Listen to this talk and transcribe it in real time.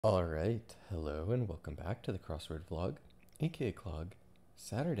Alright, hello and welcome back to the Crossword vlog, aka Clog,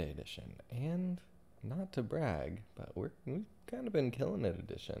 Saturday edition, and not to brag, but we've kind of been killing it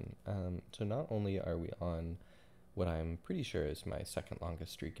edition. So not only are we on what I'm pretty sure is my second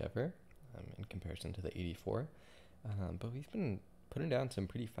longest streak ever, in comparison to the 84, but we've been putting down some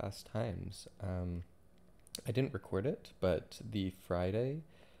pretty fast times. I didn't record it, but the Friday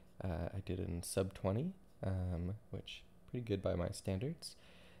I did in sub 20, which pretty good by my standards.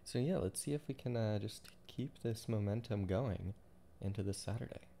 So yeah, let's see if we can just keep this momentum going into this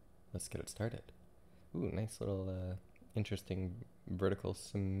Saturday. Let's get it started. Ooh, nice little interesting vertical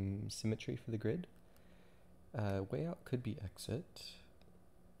symmetry for the grid. Way out could be exit.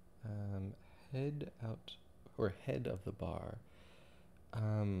 Head out, or head of the bar.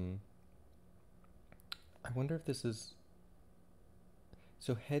 I wonder if this is...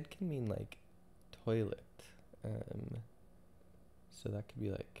 So head can mean like toilet. So that could be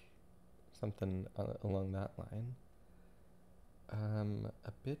like something along that line.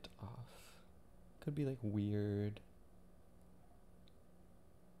 A bit off. Could be like weird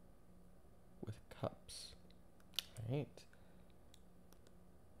with cups. Alright.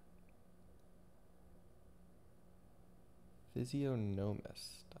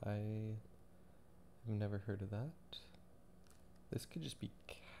 Physiognomist. I have never heard of that. This could just be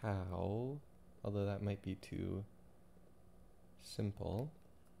cow, although that might be too simple.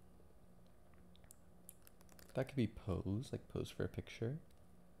 That could be pose, like pose for a picture.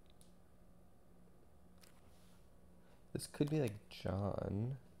 This could be like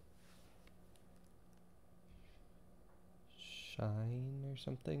John. Shine or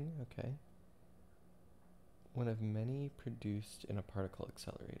something? Okay. One of many produced in a particle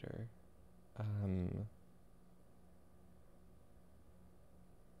accelerator.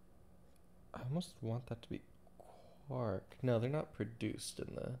 I almost want that to be quark. No, they're not produced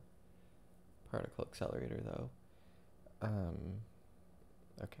in the particle accelerator though.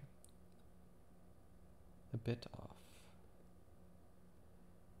 Okay. A bit off.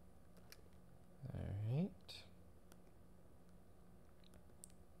 Alright.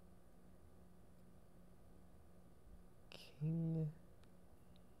 King.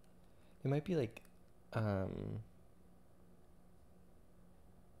 It might be like,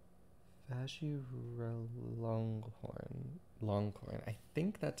 Longhorn. I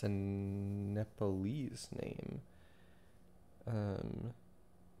think that's a Nepalese name.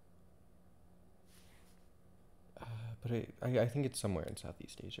 But I think it's somewhere in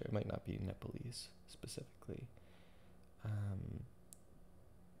Southeast Asia. It might not be Nepalese specifically.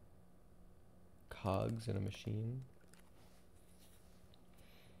 Cogs in a machine.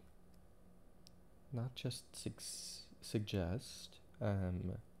 Not just suggest.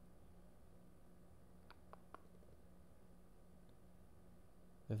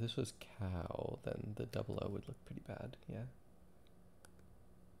 If this was cow, then the double O would look pretty bad, yeah.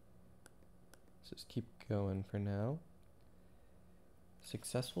 Let's just keep going for now.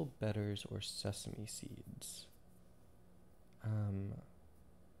 Successful betters or sesame seeds.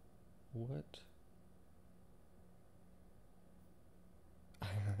 What?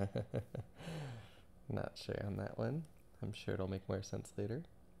 Not sure on that one. I'm sure it'll make more sense later.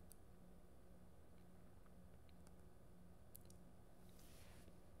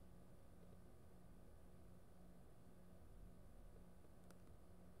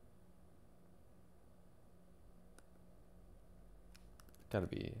 Gotta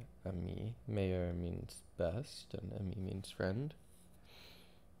be a me. Mayor means best, and a me means friend.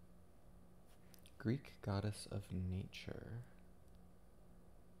 Greek goddess of nature.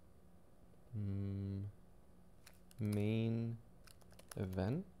 Main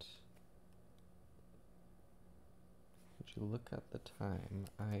event. Would you look at the time?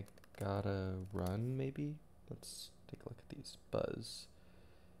 I gotta run, maybe? Let's take a look at these. Buzz.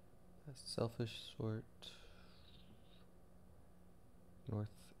 A selfish sort. North.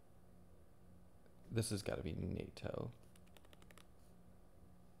 This has got to be NATO.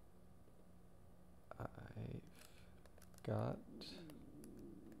 I've got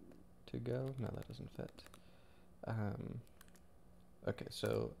to go. No, that doesn't fit. Okay,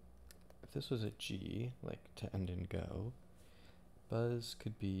 so if this was a G, like to end and go, buzz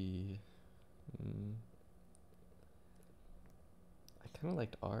could be. I kind of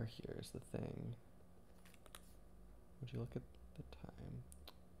liked R here is the thing. Would you look at the time?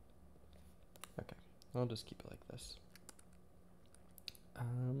 Okay, I'll just keep it like this.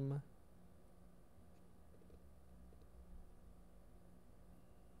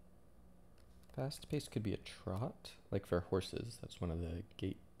 Fast pace could be a trot, like for horses. That's one of the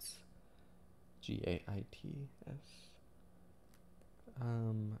gaits. G-A-I-T-S.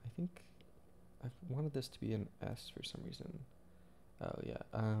 I think I've wanted this to be an S for some reason. Oh yeah.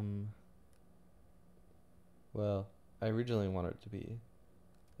 Well, I originally wanted it to be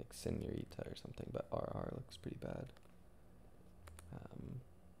like senorita or something, but RR looks pretty bad.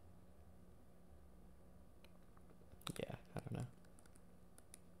 Yeah, I don't know.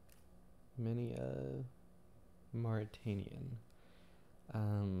 Many Mauritanian.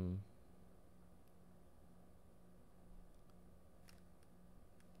 Are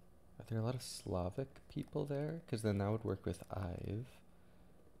there a lot of Slavic people there? Because then that would work with Ive.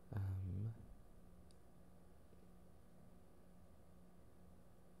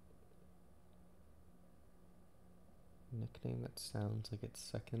 Nickname that sounds like its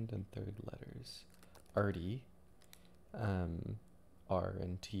second and third letters. Artie. R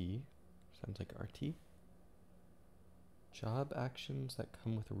and T. Sounds like RT. Job actions that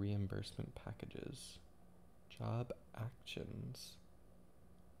come with reimbursement packages. Job actions.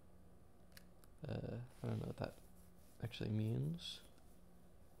 I don't know what that actually means.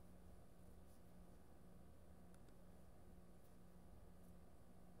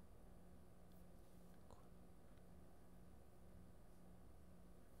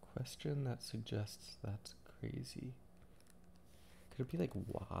 Question that suggests that's crazy. Could it be like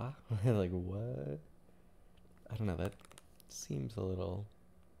wah? Like what? I don't know, that seems a little...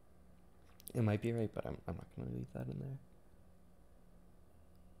 It might be right, but I'm not gonna leave that in there.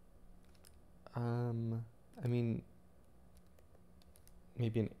 I mean,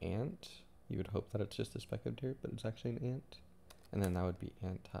 maybe an ant. You would hope that it's just a speck of dirt, but it's actually an ant. And then that would be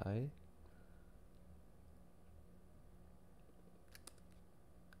anti.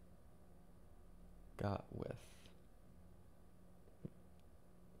 Got with.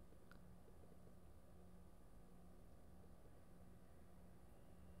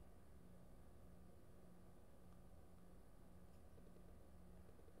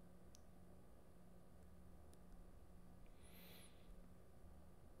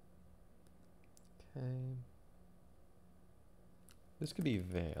 Okay. This could be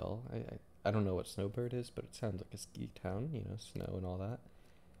Vale. I don't know what Snowbird is, but it sounds like a ski town, you know, snow and all that.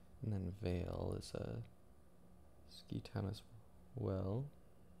 And then Vale is a ski town as well.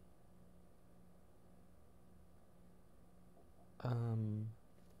 Is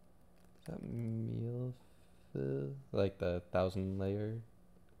that meal, like the 1,000-layer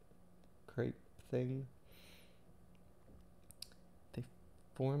crepe thing? They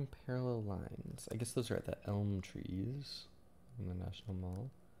form parallel lines. I guess those are at the elm trees in the National Mall.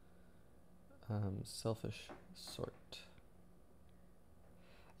 Selfish sort.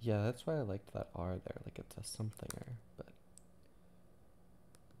 Yeah, that's why I liked that R there, like it's a somethinger, but...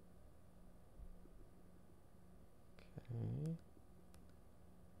 Okay.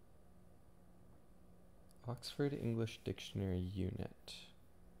 Oxford English Dictionary Unit.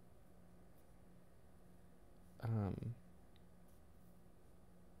 I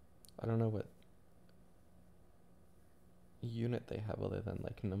don't know what unit they have other than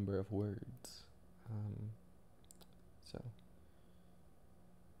like number of words. So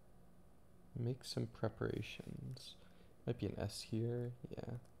make some preparations. Might be an S here.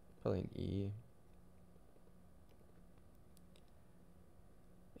 Yeah, probably an E.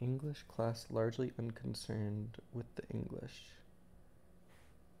 English class largely unconcerned with the English.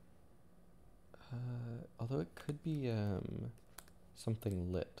 Although it could be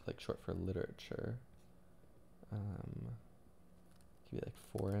something lit, like short for literature. Could be like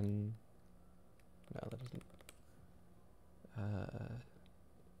foreign. No, that doesn't.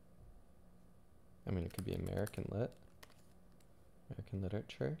 I mean, it could be American lit. American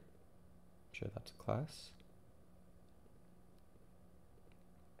literature. I'm sure that's a class.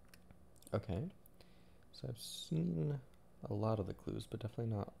 Okay. So I've seen a lot of the clues, but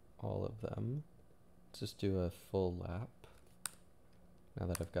definitely not all of them. Let's just do a full lap. Now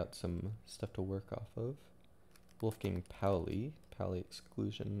that I've got some stuff to work off of. Wolfgang Pauli, Pauli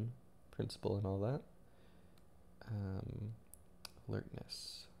exclusion principle and all that.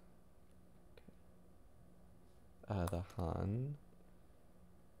 Alertness. Okay. The Han.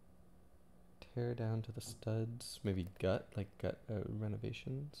 Tear down to the studs. Maybe gut, like gut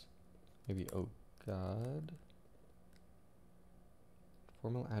renovations. Maybe oh god.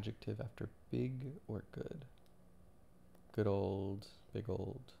 Formal adjective after big or good. Good old, big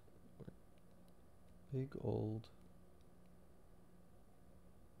old, or big old.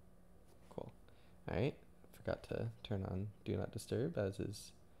 Cool. Alright, forgot to turn on Do Not Disturb, as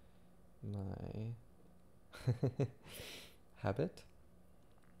is my habit,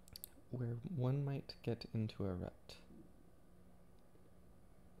 where one might get into a rut.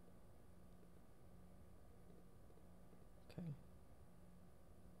 Okay.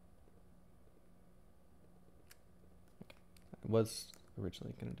 was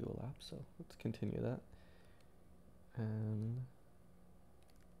originally going to do a lap, so let's continue that.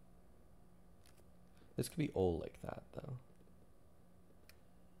 This could be all like that, though.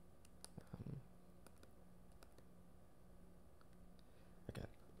 Okay,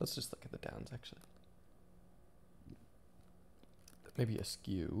 let's just look at the downs, actually. Maybe a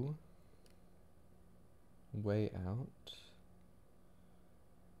skew. Way out.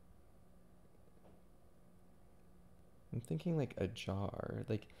 I'm thinking like a jar,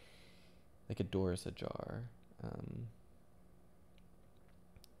 like a door is ajar.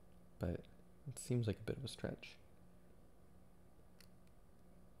 But it seems like a bit of a stretch.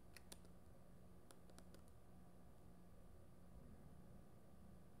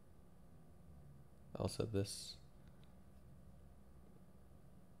 Also, this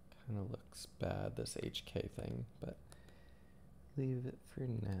kind of looks bad, this HK thing, but leave it for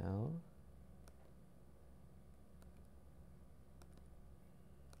now.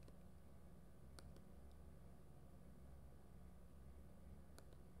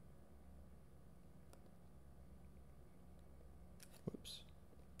 Whoops.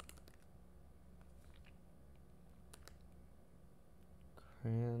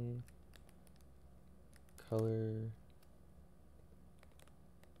 Crayon color.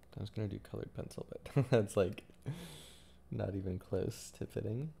 I was gonna do colored pencil, but that's like not even close to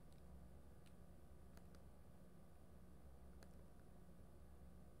fitting.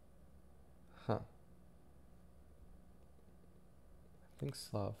 Huh. I think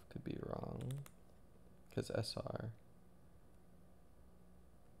Slav could be wrong. Because SR.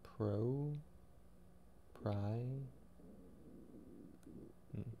 Pry.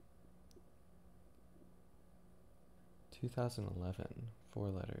 2011, 4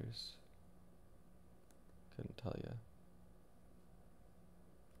 letters. Couldn't tell you.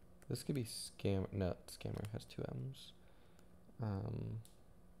 This could be scam. No, scammer has 2 M's.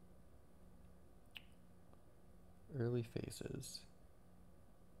 Early phases.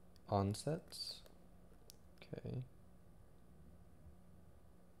 Onsets. Okay.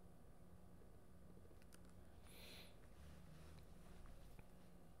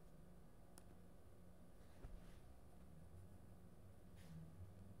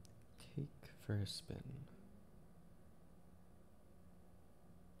 Take for a spin.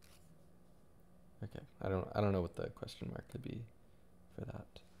 Okay, I don't know what the question mark could be for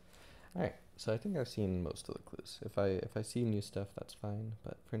that. All right, so I think I've seen most of the clues. If I see new stuff, that's fine.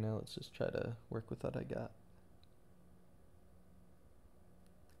 But for now, let's just try to work with what I got.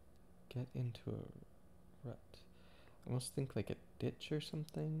 Get into a rut. I almost think like a ditch or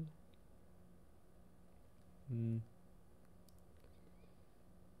something.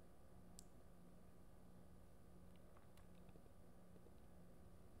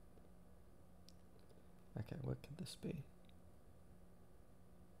 Okay, what could this be?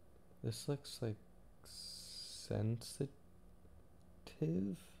 This looks like sensitive.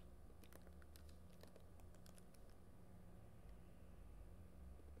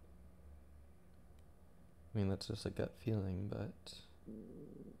 I mean, that's just a gut feeling, but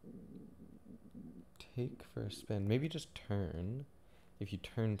take for a spin. Maybe just turn. If you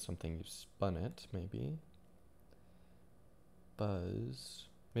turn something, you've spun it, maybe. Buzz.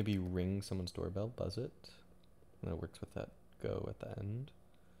 Maybe ring someone's doorbell, buzz it. And it works with that go at the end.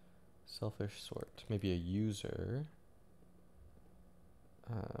 Selfish sort. Maybe a user.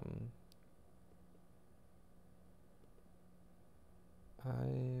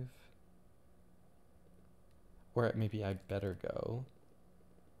 Or maybe I better go.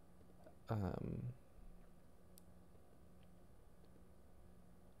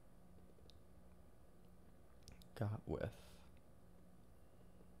 Got with.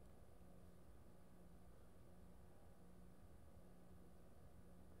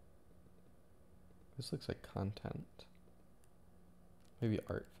 This looks like content. Maybe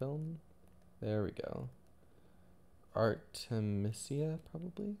art film? There we go. Artemisia,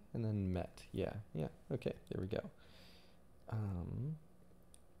 probably? And then met. Yeah, okay, there we go.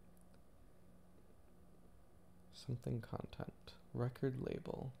 Something content. Record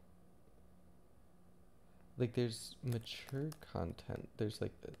label. Like, there's mature content. There's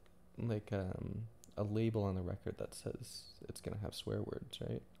like a label on the record that says it's gonna have swear words,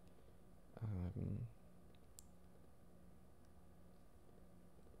 right?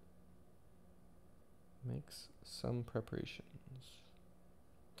 Makes some preparations.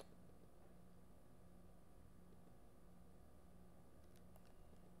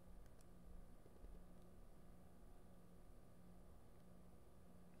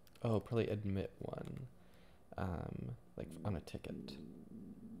 Oh, probably admit one. Like on a ticket.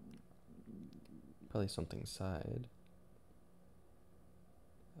 Probably something side.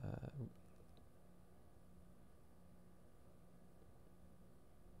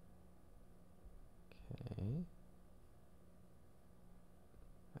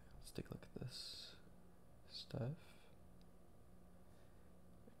 Let's take a look at this stuff.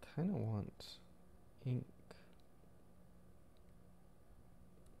 I kind of want ink.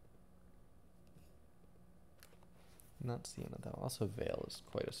 Not seeing it though. Also, veil is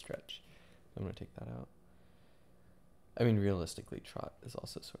quite a stretch. I'm gonna take that out. I mean, realistically, trot is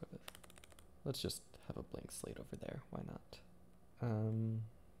also sort of it. Let's just have a blank slate over there. Why not?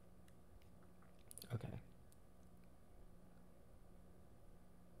 Okay.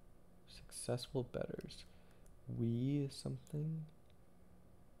 Successful betters. We something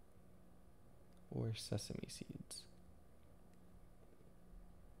or sesame seeds.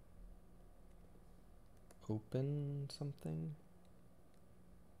 Open something.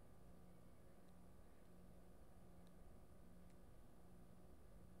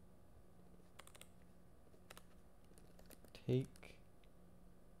 Take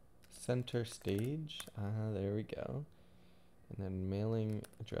center stage. There we go. And then mailing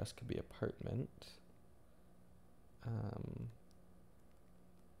address could be apartment.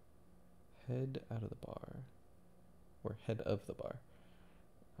 Head out of the bar. Or head of the bar.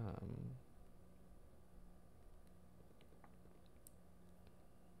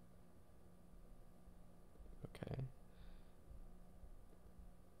 Okay.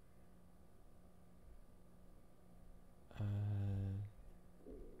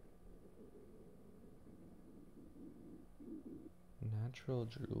 Natural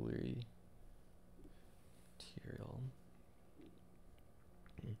jewelry material.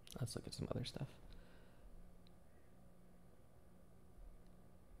 Let's look at some other stuff.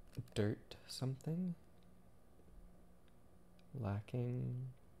 Dirt something. Lacking.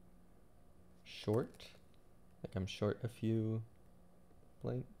 Short. Like I'm short a few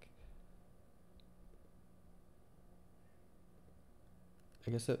blank.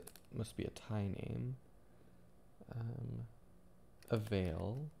 I guess it must be a Thai name.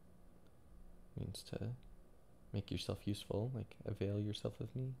 Avail means to make yourself useful, like avail yourself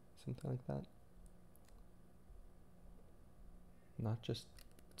of me, something like that. Not just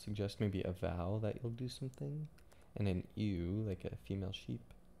suggest maybe a vow that you'll do something. And an ewe, like a female sheep,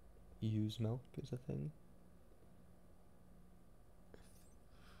 ewe's milk is a thing.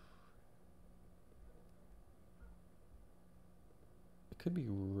 It could be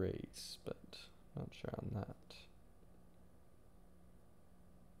race, but not sure on that.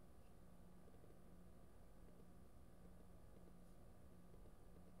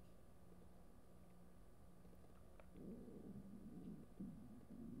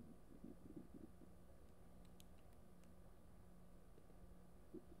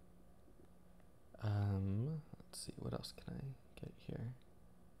 Let's see, what else can I get here?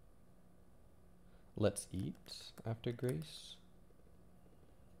 Let's eat after grace.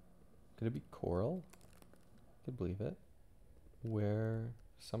 Could it be coral? Could believe it. Wear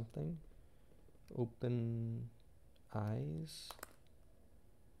something. Open eyes.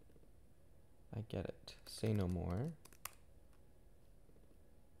 I get it. Say no more.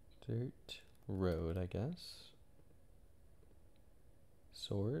 Dirt road, I guess.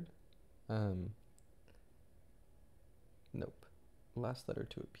 Sword. Nope. Last letter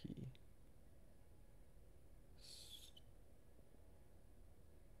to a P.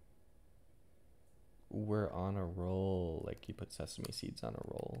 We're on a roll. Like you put sesame seeds on a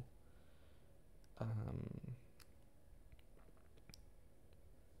roll.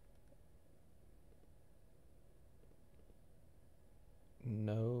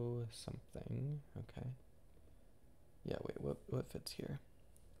 No something. Okay. Yeah, wait, what fits here?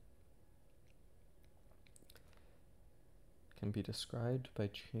 Can be described by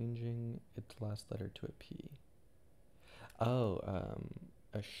changing its last letter to a P. Oh,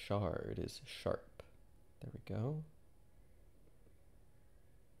 a shard is sharp. There we go.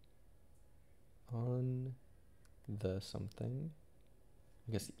 On the something.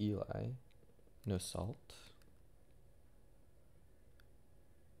 I guess Eli. No salt.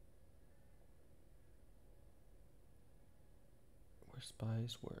 Where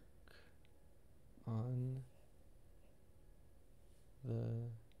spies work. On the...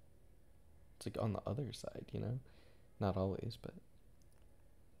 It's like on the other side, you know? Not always, but...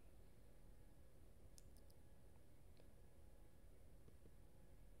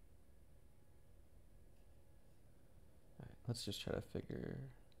 Alright, let's just try to figure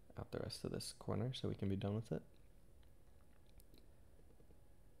out the rest of this corner so we can be done with it.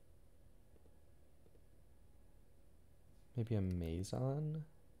 Maybe a maison?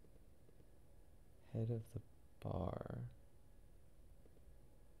 Head of the bar.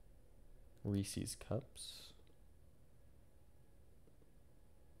 Reese's Cups.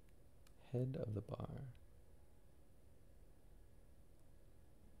 Head of the bar.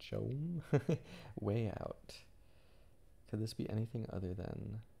 Shown? Way out. Could this be anything other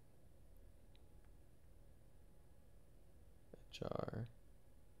than a jar?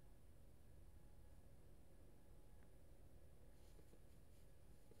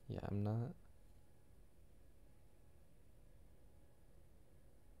 Yeah, I'm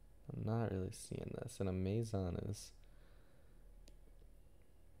not really seeing this. And a meson is,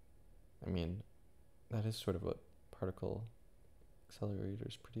 I mean, that is sort of what particle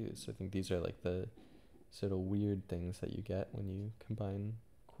accelerators produce. I think these are like the sort of weird things that you get when you combine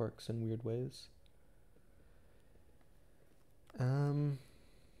quarks in weird ways.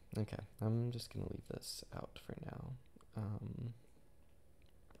 Okay, I'm just gonna leave this out for now.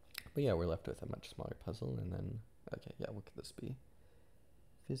 But yeah, we're left with a much smaller puzzle, and then, okay, yeah, what could this be?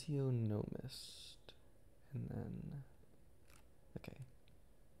 Physiognomist, and then, okay,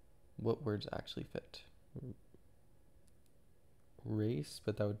 what words actually fit? Race,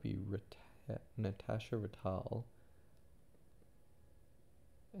 but that would be Natasha Ratal.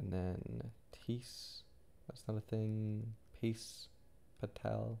 And then Tease, that's not a thing. Pace,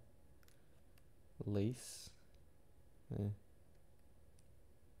 Patel, Lace,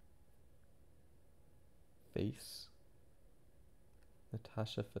 Face,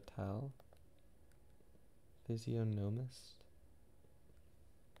 Natasha Fatal, Physiognomist.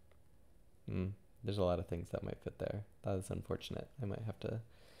 There's a lot of things that might fit there. That is unfortunate. I might have to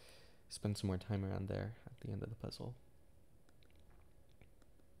spend some more time around there at the end of the puzzle.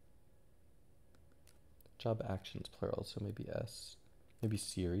 Job actions plural, so maybe S. Maybe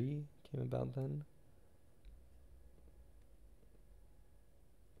Siri came about then.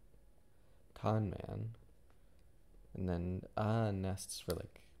 Con man. And then nests for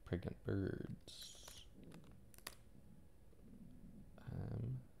like pregnant birds.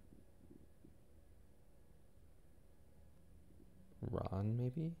 Ron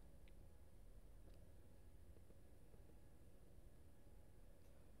maybe?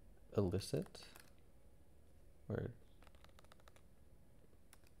 Illicit? Or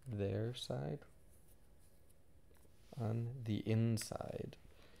their side? On the inside.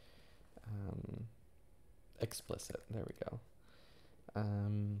 Explicit, there we go.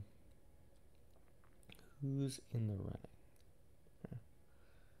 Who's in the running? Okay.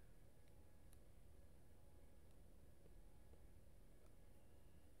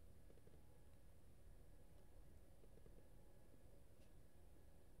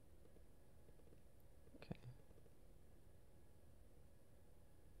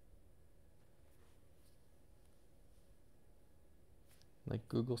 Like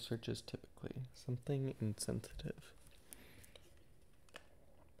Google searches typically. Something insensitive.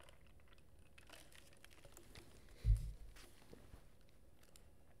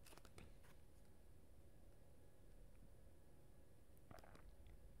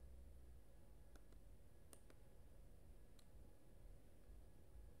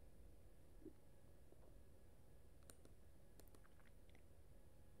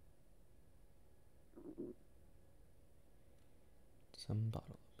 Some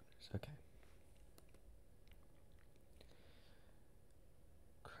bottle openers, okay.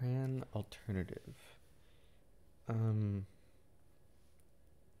 Crayon alternative. I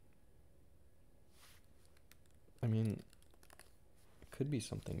mean, it could be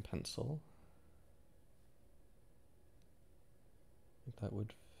something pencil. I think that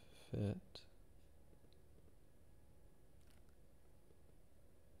would fit.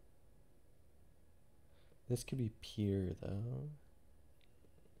 This could be peer though.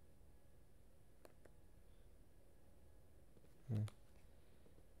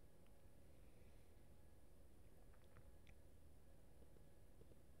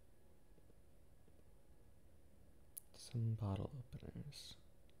 Some bottle openers.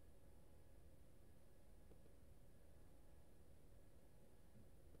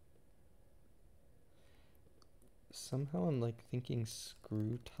 Somehow I'm like thinking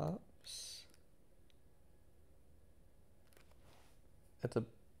screw tops. It's a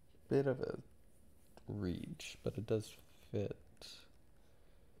bit of a reach, but it does fit.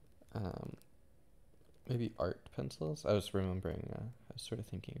 Maybe art pencils? I was remembering, I was sort of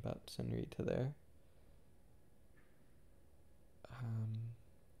thinking about Senrita there.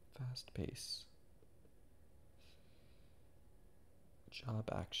 Fast pace. Job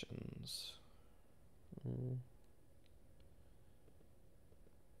actions.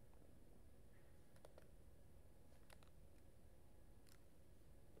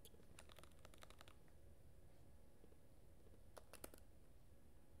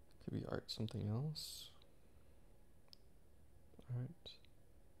 Could be art something else. Art.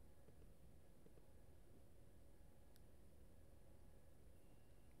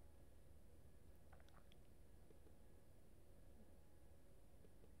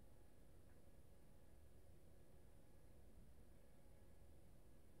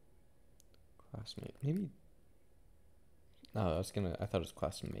 classmate. Maybe. No, I thought it was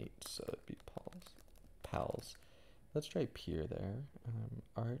classmates, so it'd be pals. Let's try peer there.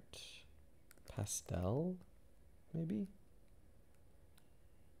 Art pastel, maybe?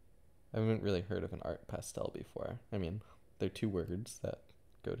 I haven't really heard of an art pastel before. I mean, they're two words that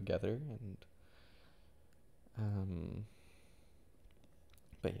go together, and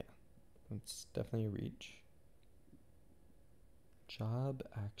but yeah, it's definitely a reach. Job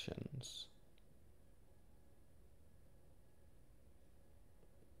actions.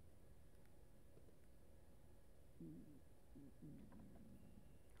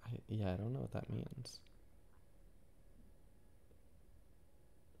 I don't know what that means.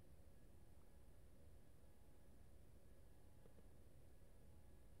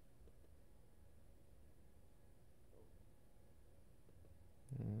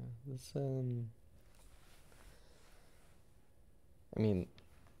 This I mean,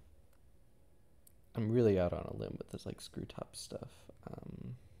 I'm really out on a limb with this like screw top stuff.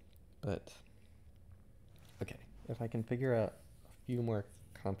 But okay, if I can figure out a few more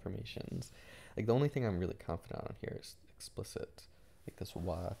confirmations, like the only thing I'm really confident on here is explicit. Like this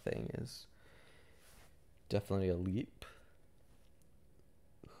wa thing is definitely a leap.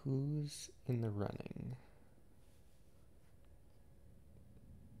 Who's in the running?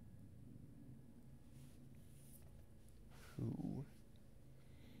 Who?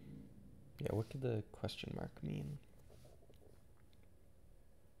 Yeah, what could the question mark mean?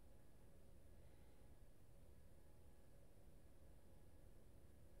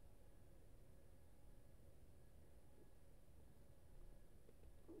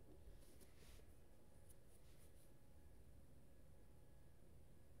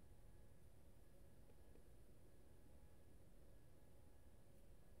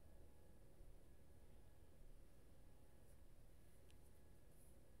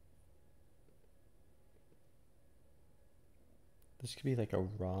 This could be like a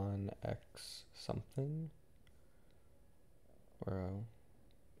Ron X something. Or a...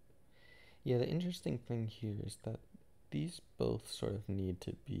 Yeah, the interesting thing here is that these both sort of need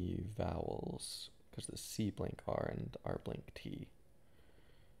to be vowels because the C blank R and R blank T.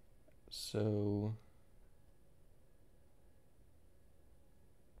 So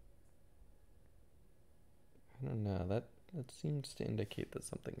I don't know, that seems to indicate that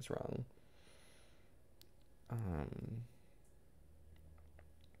something's wrong.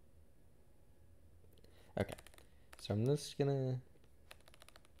 Okay, so I'm just gonna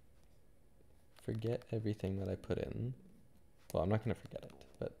forget everything that I put in. Well, I'm not gonna forget it,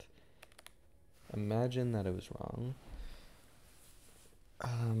 but imagine that it was wrong.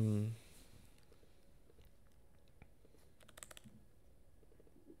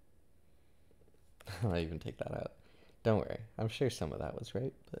 I'll even take that out. Don't worry, I'm sure some of that was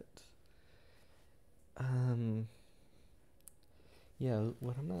right, but yeah,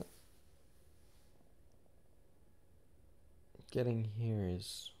 what I'm not getting here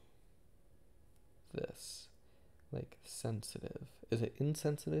is this, like sensitive. Is it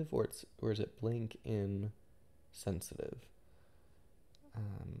insensitive or is it blank in sensitive?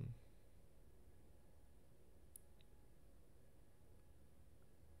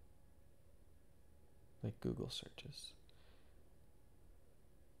 Like Google searches.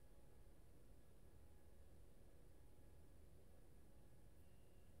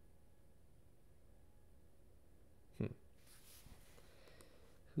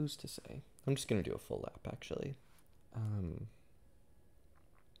 Who's to say? I'm just gonna do a full lap actually.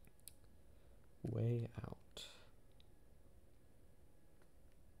 Way out.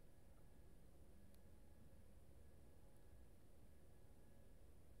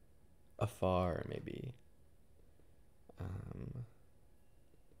 Afar, maybe.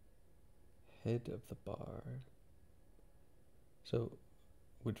 Head of the bar. So,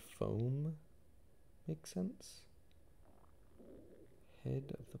 would foam make sense?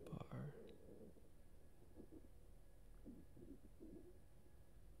 Head of the bar.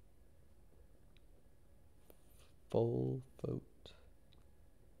 Full vote.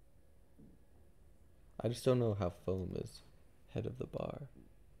 I just don't know how foam is head of the bar.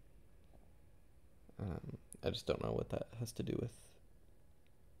 I just don't know what that has to do with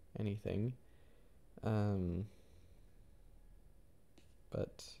anything.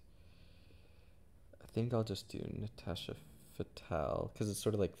 But I think I'll just do Natasha Fatale because it's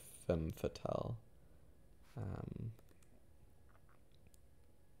sort of like femme fatale.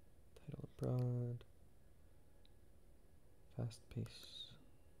 Title abroad. Fast pace.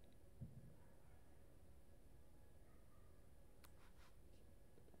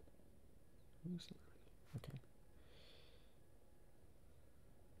 Okay.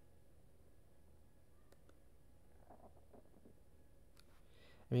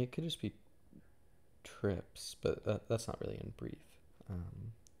 I mean, it could just be trips, but that's not really in brief.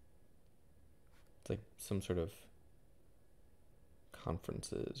 It's like some sort of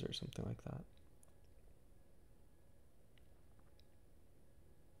conferences or something like that.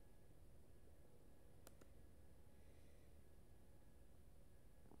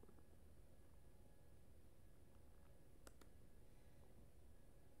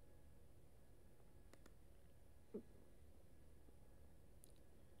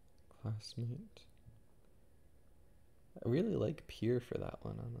 Classmate. I really like peer for that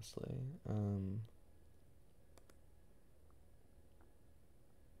one, honestly.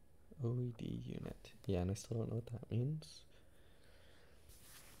 OED unit. Yeah, and I still don't know what that means.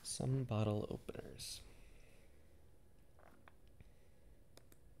 Some bottle openers.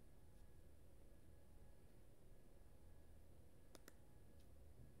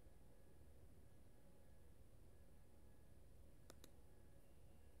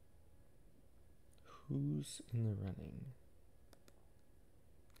 Who's in the running?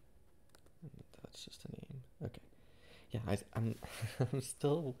 That's just a name. Okay. Yeah, I'm I'm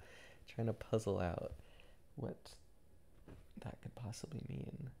still trying to puzzle out what that could possibly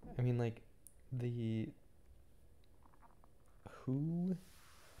mean. I mean, like, the who's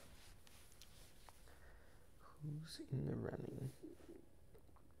in the running?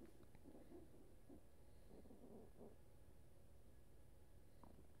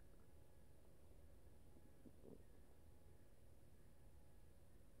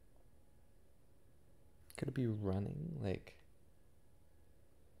 Could it be running? Like,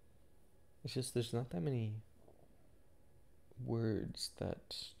 it's just there's not that many words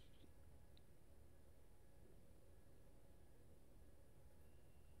that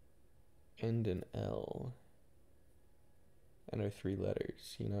end in L and are 3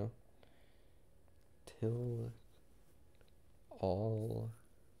 letters, you know? Till, all,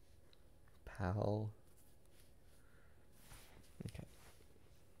 pal. Okay.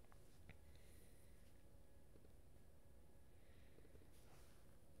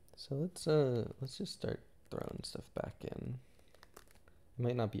 So let's just start throwing stuff back in. It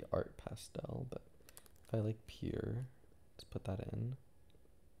might not be art pastel, but if I like pure, let's put that in.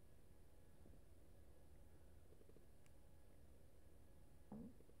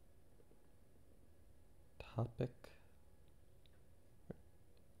 Topic.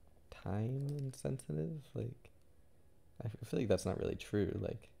 Time insensitive? Like, I feel like that's not really true.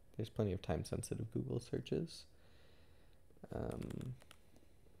 Like, there's plenty of time sensitive Google searches.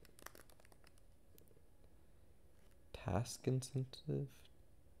 Task insensitive?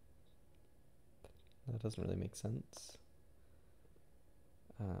 That doesn't really make sense.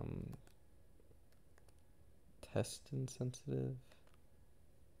 Test insensitive?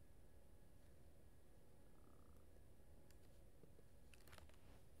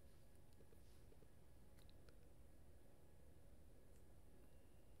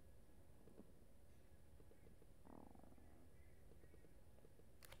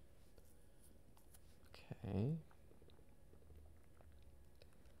 Okay.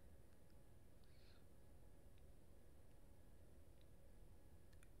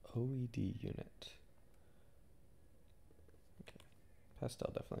 OED unit. Okay. Pastel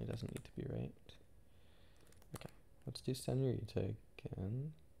definitely doesn't need to be right. Okay. Let's do senorita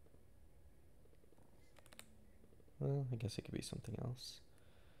again. Well, I guess it could be something else.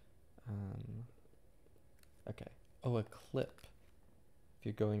 Okay. Oh, a clip. If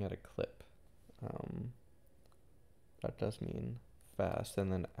you're going at a clip, that does mean fast.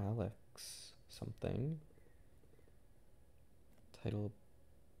 And then Alex something. Title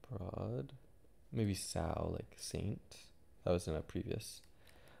broad. Maybe Sal, like saint. That was in a previous.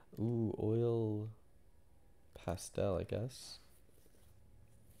 Ooh, oil pastel, I guess.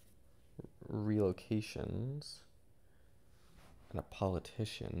 Relocations. And a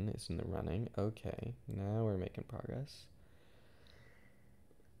politician is in the running. Okay, now we're making progress.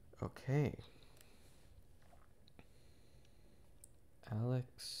 Okay.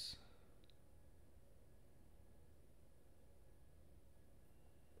 Alex.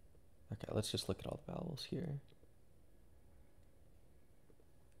 Okay, let's just look at all the vowels here.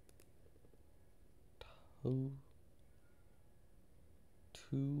 Toe.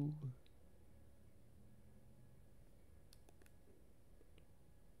 Two.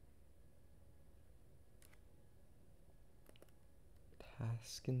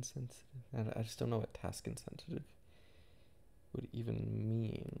 Task insensitive. I just don't know what task insensitive would even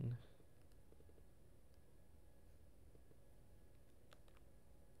mean.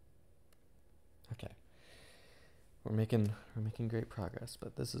 Okay. We're making great progress,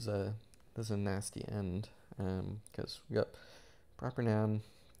 but this is a nasty end, because we got proper noun,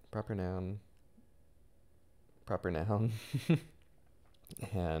 proper noun,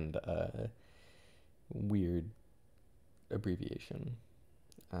 and weird abbreviation.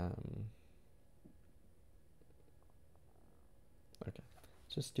 Okay,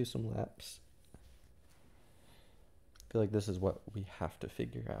 just do some laps. I feel like this is what we have to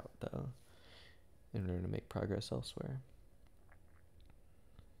figure out, though, in order to make progress elsewhere.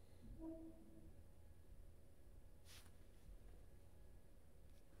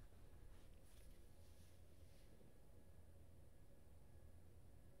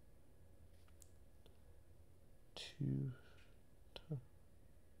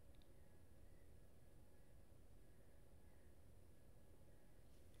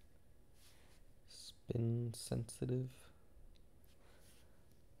 Spin sensitive.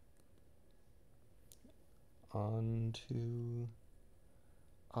 On to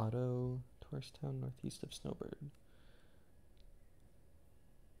Otto, Tourstown, northeast of Snowbird.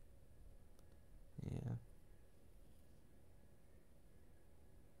 Yeah.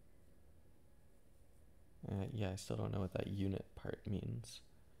 Yeah, I still don't know what that unit part means.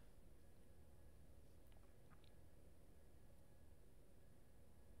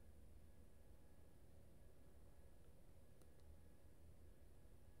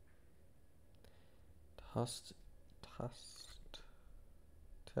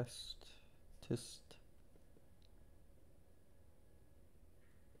 Tist.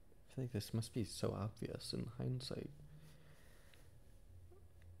 I feel like this must be so obvious in hindsight.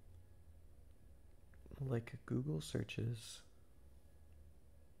 Like Google searches,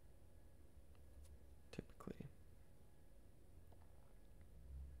 typically.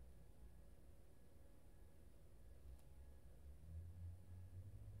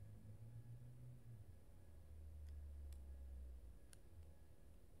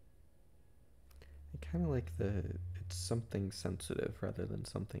 I kind of like it's something sensitive rather than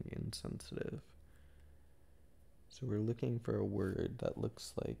something insensitive. So we're looking for a word that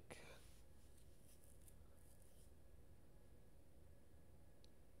looks like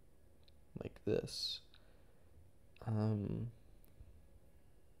this.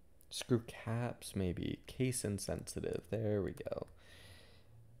 Screw caps, maybe. Case insensitive. There we go.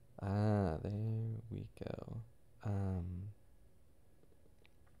 Ah, there we go.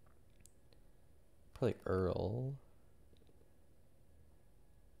 Probably Earl.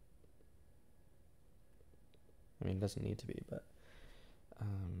 I mean, it doesn't need to be, but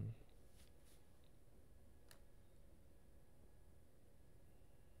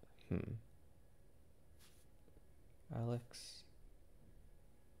Alex.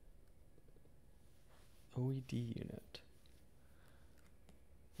 OED unit.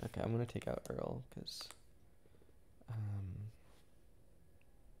 Okay, I'm gonna take out Earl because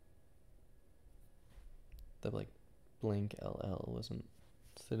the like blank LL wasn't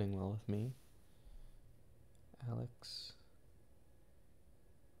sitting well with me. Alex.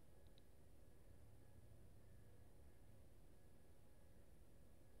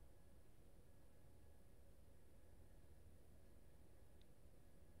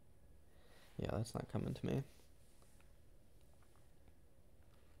 Yeah, that's not coming to me.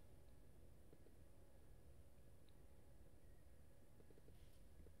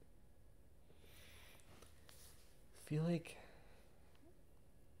 I feel like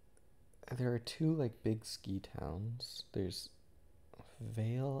there are two like big ski towns. There's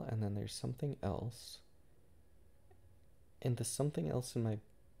Vale and then there's something else. And the something else in my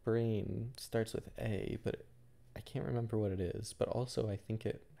brain starts with A, but I can't remember what it is. But also I think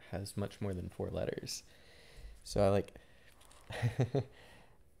it has much more than 4 letters. So I like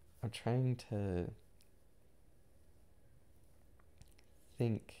I'm trying to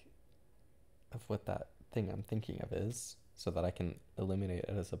think of what that thing I'm thinking of is so that I can eliminate it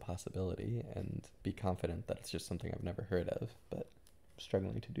as a possibility and be confident that it's just something I've never heard of, but I'm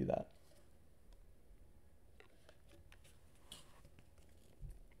struggling to do that.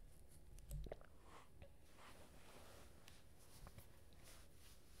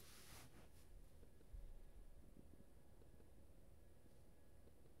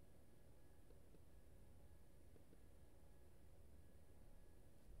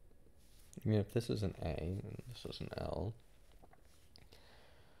 I mean, if this is an A and this is an L,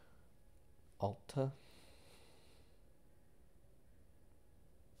 Alta.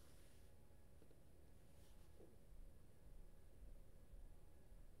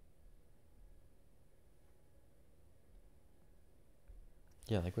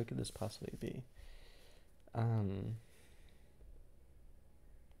 Yeah, like what could this possibly be?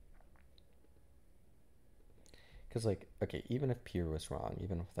 Because like, okay, even if Pier was wrong,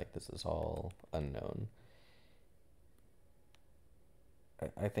 even if like this is all unknown,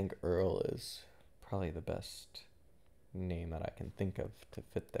 I think Earl is probably the best name that I can think of to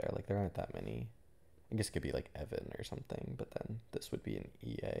fit there. Like there aren't that many. I guess it could be like Evan or something, but then this would be an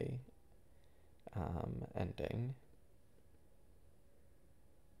EA ending.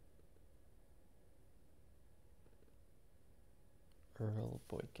 Earl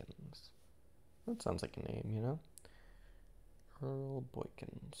Boykins. That sounds like a name, you know? Earl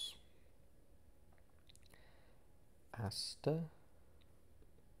Boykins. Asta.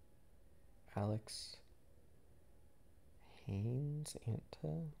 Alex Haynes.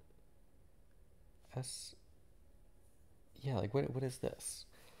 Anta. S. Yeah, like what is this?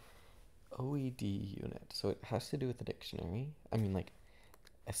 OED unit. So it has to do with the dictionary. I mean, like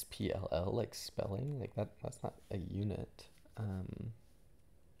SPLL, like spelling, like that's not a unit.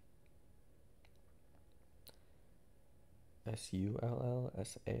 SULL,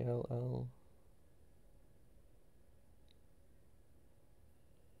 SALL.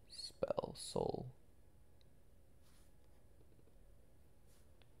 Spell soul.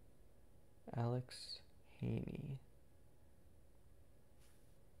 Alex Haney.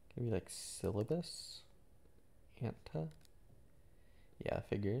 Can be like syllabus. Anta. Yeah,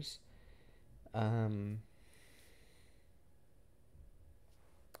 figures. Man.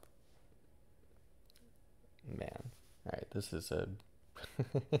 Alright, this is a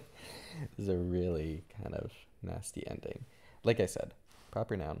this is a really kind of nasty ending. Like I said,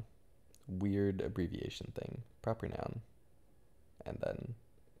 proper noun, weird abbreviation thing, proper noun, and then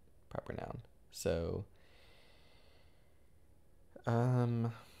proper noun. So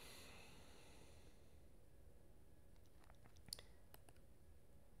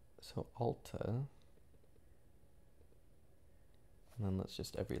so Alta, and then let's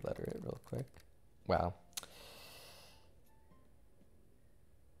just every letter it real quick. Wow.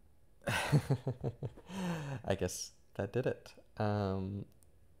 I guess that did it.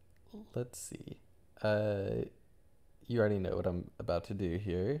 Let's see. You already know what I'm about to do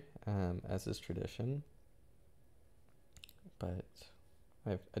here, as is tradition. But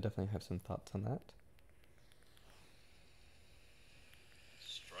I definitely have some thoughts on that.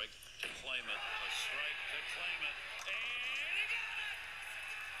 Strike to claim it. A strike to claim it. And he got it!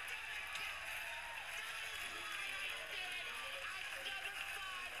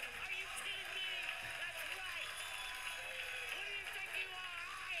 Are you kidding me? That's right. Who do you think you are?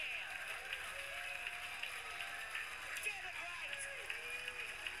 I am. Get it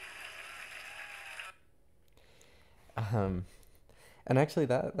right. And actually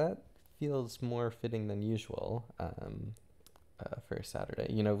that feels more fitting than usual for a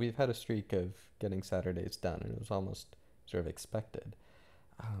Saturday. You know, we've had a streak of getting Saturdays done, and it was almost sort of expected.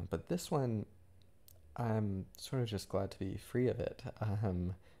 But this one, I'm sort of just glad to be free of it,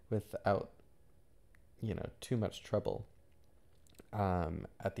 without, you know, too much trouble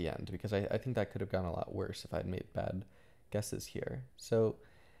at the end, because I think that could have gone a lot worse if I'd made bad guesses here. So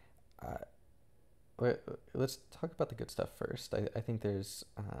let's talk about the good stuff first. I think there's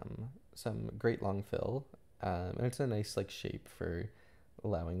some great long fill, and it's a nice like shape for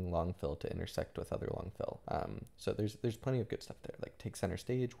allowing long fill to intersect with other long fill. So there's plenty of good stuff there. Like take center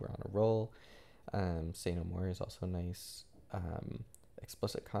stage, we're on a roll. Say no more is also nice.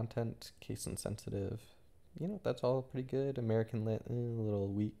 Explicit content, case insensitive. You know, that's all pretty good. American lit, a little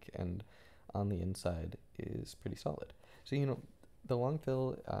weak, and on the inside is pretty solid. So, you know, the long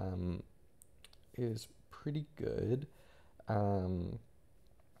fill is pretty good.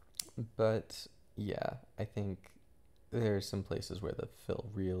 But yeah, I think there's some places where the fill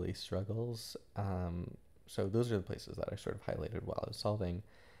really struggles. So those are the places that I sort of highlighted while I was solving.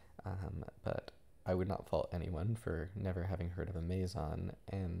 But I would not fault anyone for never having heard of a meson,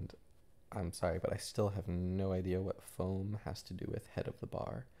 and I'm sorry, but I still have no idea what foam has to do with head of the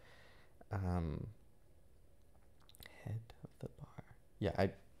bar. Head of the bar. Yeah,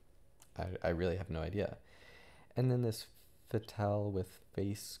 I really have no idea. And then this fatale with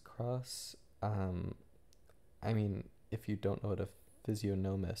face cross. I mean, if you don't know what a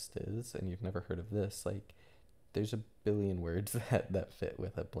physiognomist is and you've never heard of this, like, there's a billion words that fit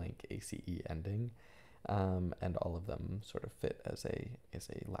with a blank ACE ending, and all of them sort of fit as a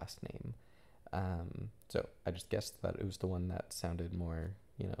last name. So I just guessed that it was the one that sounded more,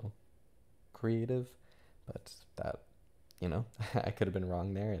 you know, creative, but that, you know, I could have been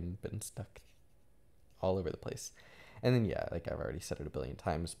wrong there and been stuck all over the place. And then, yeah, like I've already said it a billion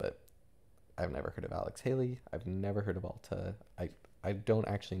times, but I've never heard of Alex Haley. I've never heard of Alta. I don't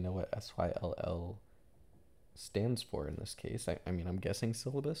actually know what SYLL stands for in this case. I mean, I'm guessing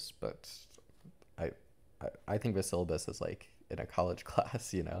syllabus, but I think of a syllabus as like in a college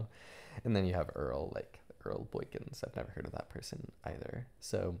class, you know? And then you have Earl, like Earl Boykins. I've never heard of that person either.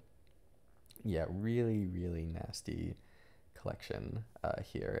 So yeah, really, really nasty collection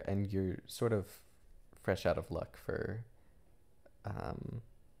here. And you're sort of fresh out of luck for,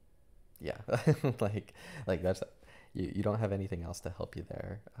 yeah, like that's, you don't have anything else to help you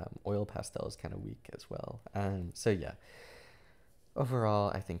there. Oil pastel is kind of weak as well. So yeah,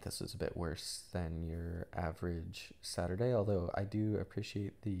 overall, I think this was a bit worse than your average Saturday, although I do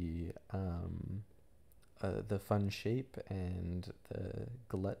appreciate the fun shape and the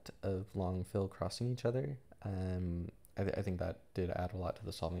glut of long fill crossing each other. I think that did add a lot to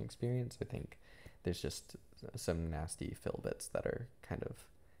the solving experience. I think there's just some nasty fill bits that are kind of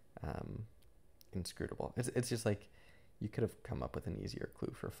inscrutable. It's just like you could have come up with an easier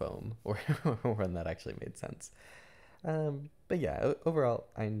clue for foam or one that actually made sense. But yeah, overall,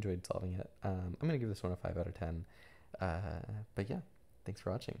 I enjoyed solving it. I'm going to give this one a 5 out of 10. But yeah, thanks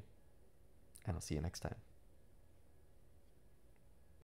for watching, and I'll see you next time.